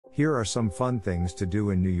Here are some fun things to do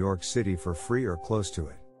in New York City for free or close to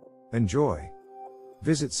it. Enjoy!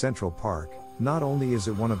 Visit Central Park. Not only is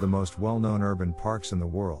it one of the most well-known urban parks in the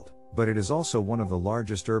world, but it is also one of the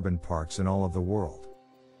largest urban parks in all of the world.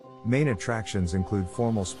 Main attractions include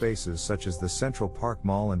formal spaces such as the Central Park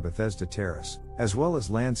Mall and Bethesda Terrace, as well as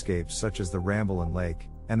landscapes such as the Ramble and Lake,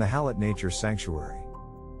 and the Hallett Nature Sanctuary.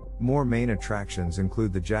 More main attractions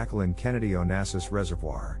include the Jacqueline Kennedy Onassis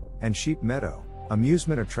Reservoir, and Sheep Meadow,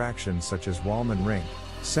 amusement attractions such as Wallman Rink,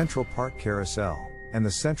 Central Park Carousel, and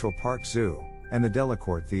the Central Park Zoo, and the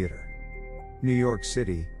Delacorte Theater. New York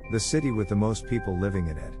City, the city with the most people living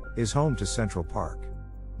in it, is home to Central Park.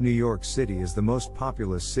 New York City is the most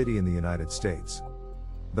populous city in the United States.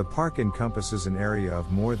 The park encompasses an area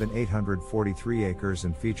of more than 843 acres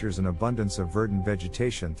and features an abundance of verdant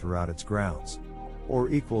vegetation throughout its grounds, or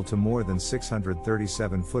equal to more than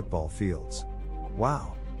 637 football fields.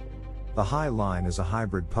 Wow! The High Line is a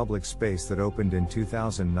hybrid public space that opened in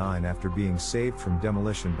 2009 after being saved from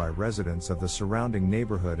demolition by residents of the surrounding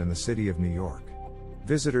neighborhood in the city of New York.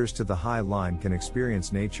 Visitors to the High Line can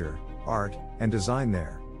experience nature, art, and design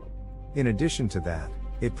there. In addition to that,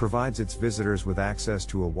 it provides its visitors with access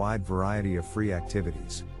to a wide variety of free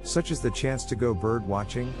activities, such as the chance to go bird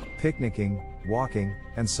watching, picnicking, walking,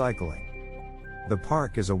 and cycling. The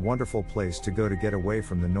park is a wonderful place to go to get away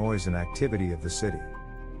from the noise and activity of the city.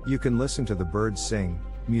 You can listen to the birds sing,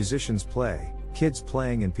 musicians play, kids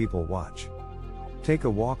playing and people watch. Take a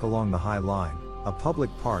walk along the High Line, a public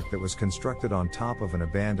park that was constructed on top of an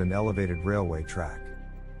abandoned elevated railway track.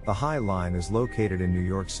 The High Line is located in New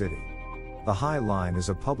York City. The High Line is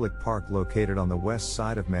a public park located on the west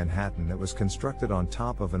side of Manhattan that was constructed on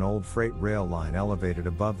top of an old freight rail line elevated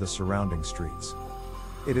above the surrounding streets.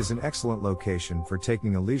 It is an excellent location for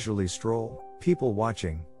taking a leisurely stroll, people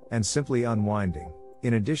watching, and simply unwinding.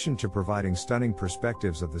 In addition to providing stunning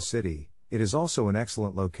perspectives of the city, it is also an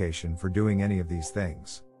excellent location for doing any of these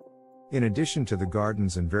things. In addition to the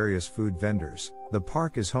gardens and various food vendors, the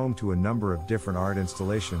park is home to a number of different art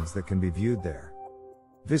installations that can be viewed there.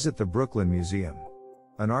 Visit the Brooklyn Museum.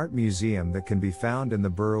 An art museum that can be found in the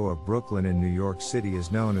borough of Brooklyn in New York City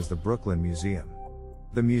is known as the Brooklyn Museum.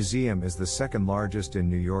 The museum is the second largest in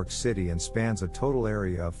New York City and spans a total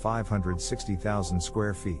area of 560,000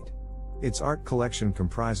 square feet. Its art collection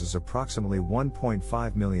comprises approximately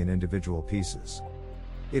 1.5 million individual pieces.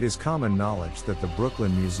 It is common knowledge that the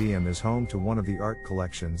Brooklyn Museum is home to one of the art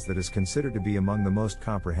collections that is considered to be among the most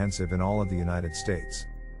comprehensive in all of the United States.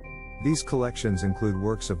 These collections include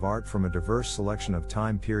works of art from a diverse selection of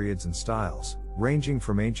time periods and styles, ranging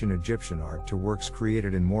from ancient Egyptian art to works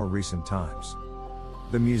created in more recent times.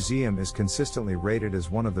 The museum is consistently rated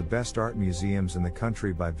as one of the best art museums in the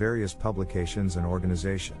country by various publications and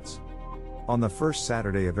organizations. On the first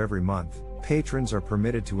Saturday of every month, patrons are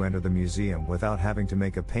permitted to enter the museum without having to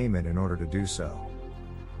make a payment in order to do so.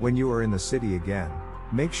 When you are in the city again,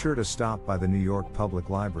 make sure to stop by the New York Public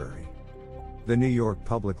Library. The New York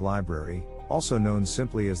Public Library, also known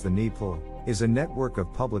simply as the NYPL, is a network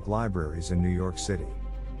of public libraries in New York City.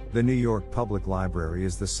 The New York Public Library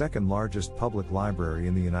is the second largest public library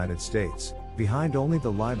in the United States, behind only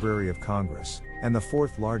the Library of Congress, and the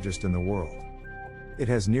fourth largest in the world. It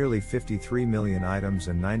has nearly 53 million items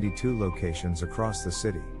and 92 locations across the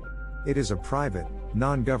city. It is a private,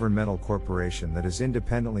 non-governmental corporation that is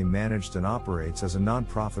independently managed and operates as a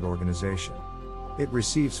non-profit organization. It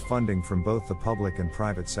receives funding from both the public and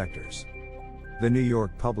private sectors. The New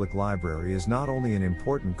York Public Library is not only an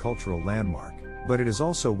important cultural landmark, but it is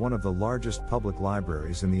also one of the largest public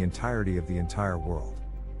libraries in the entirety of the entire world.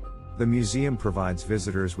 The museum provides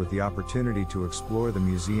visitors with the opportunity to explore the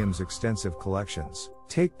museum's extensive collections,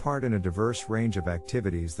 take part in a diverse range of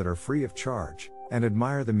activities that are free of charge, and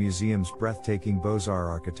admire the museum's breathtaking Beaux-Arts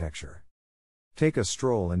architecture. Take a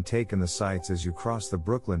stroll and take in the sights as you cross the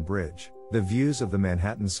Brooklyn Bridge. The views of the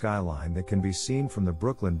Manhattan skyline that can be seen from the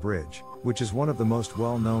Brooklyn Bridge, which is one of the most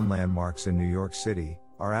well-known landmarks in New York City,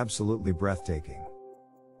 are absolutely breathtaking.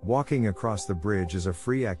 Walking across the bridge is a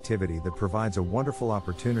free activity that provides a wonderful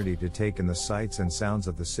opportunity to take in the sights and sounds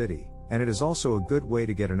of the city, and it is also a good way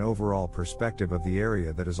to get an overall perspective of the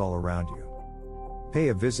area that is all around you. Pay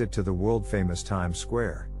a visit to the world-famous Times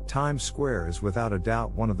Square. Times Square is without a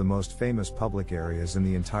doubt one of the most famous public areas in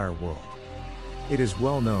the entire world. It is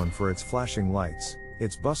well known for its flashing lights,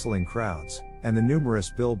 its bustling crowds, and the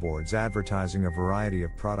numerous billboards advertising a variety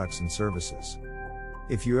of products and services.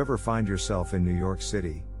 If you ever find yourself in New York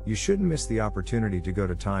City, you shouldn't miss the opportunity to go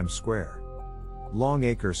to Times Square.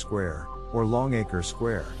 Longacre Square, or Longacre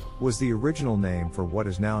Square, was the original name for what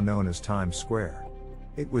is now known as Times Square.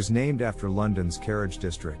 It was named after London's Carriage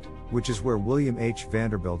District, which is where William H.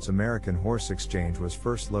 Vanderbilt's American Horse Exchange was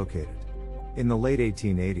first located. In the late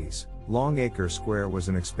 1880s, Longacre Square was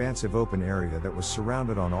an expansive open area that was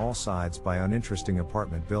surrounded on all sides by uninteresting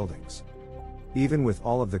apartment buildings. Even with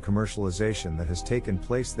all of the commercialization that has taken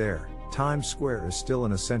place there, Times Square is still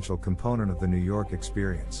an essential component of the New York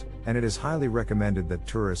experience, and it is highly recommended that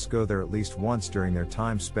tourists go there at least once during their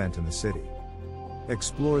time spent in the city.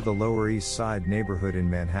 Explore the Lower East Side neighborhood in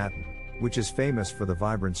Manhattan, which is famous for the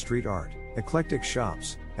vibrant street art, eclectic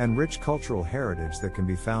shops, and rich cultural heritage that can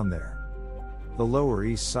be found there. The Lower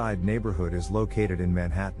East Side neighborhood is located in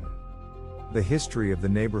Manhattan. The history of the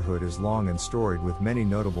neighborhood is long and storied with many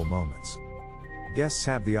notable moments. Guests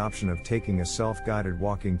have the option of taking a self-guided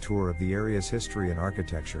walking tour of the area's history and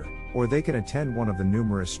architecture, or they can attend one of the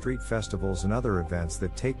numerous street festivals and other events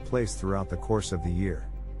that take place throughout the course of the year.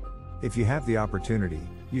 If you have the opportunity,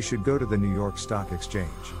 you should go to the New York Stock Exchange.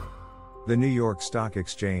 The New York Stock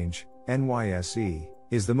Exchange, NYSE,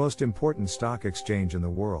 is the most important stock exchange in the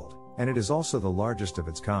world, and it is also the largest of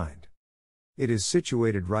its kind. It is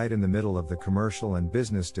situated right in the middle of the commercial and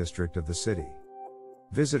business district of the city.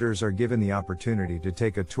 Visitors are given the opportunity to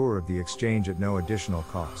take a tour of the exchange at no additional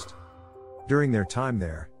cost. During their time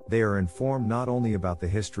there, they are informed not only about the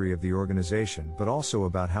history of the organization but also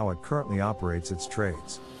about how it currently operates its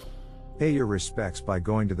trades. Pay your respects by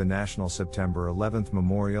going to the National September 11th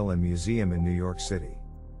Memorial and Museum in New York City.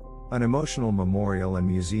 An emotional memorial and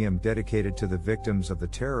museum dedicated to the victims of the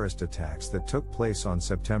terrorist attacks that took place on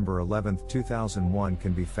September 11, 2001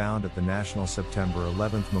 can be found at the National September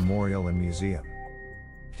 11th Memorial and Museum.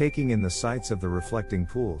 Taking in the sights of the reflecting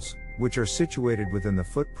pools, which are situated within the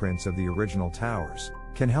footprints of the original towers,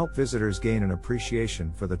 can help visitors gain an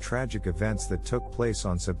appreciation for the tragic events that took place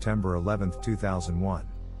on September 11, 2001.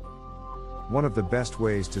 One of the best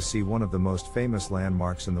ways to see one of the most famous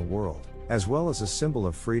landmarks in the world, as well as a symbol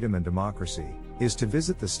of freedom and democracy, is to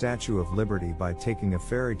visit the Statue of Liberty by taking a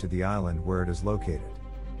ferry to the island where it is located.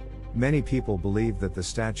 Many people believe that the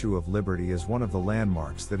Statue of Liberty is one of the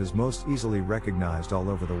landmarks that is most easily recognized all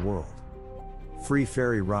over the world. Free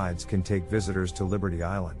ferry rides can take visitors to Liberty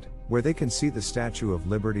Island, where they can see the Statue of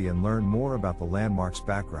Liberty and learn more about the landmark's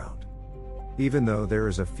background. Even though there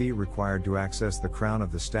is a fee required to access the crown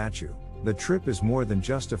of the statue, the trip is more than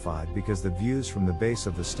justified because the views from the base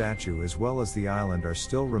of the statue as well as the island are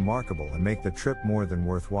still remarkable and make the trip more than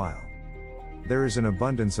worthwhile. There is an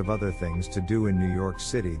abundance of other things to do in New York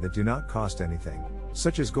City that do not cost anything,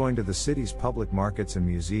 such as going to the city's public markets and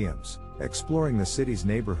museums, exploring the city's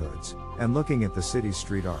neighborhoods, and looking at the city's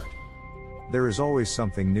street art. There is always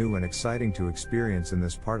something new and exciting to experience in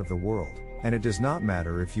this part of the world, and it does not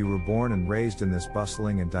matter if you were born and raised in this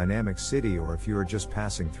bustling and dynamic city or if you are just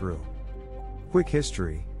passing through. Quick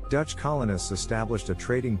history: Dutch colonists established a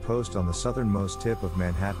trading post on the southernmost tip of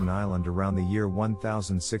Manhattan Island around the year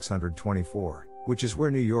 1624, which is where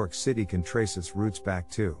New York City can trace its roots back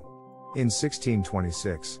to. In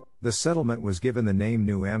 1626, the settlement was given the name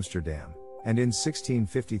New Amsterdam, and in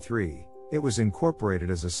 1653, it was incorporated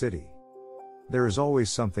as a city. There is always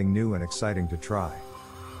something new and exciting to try.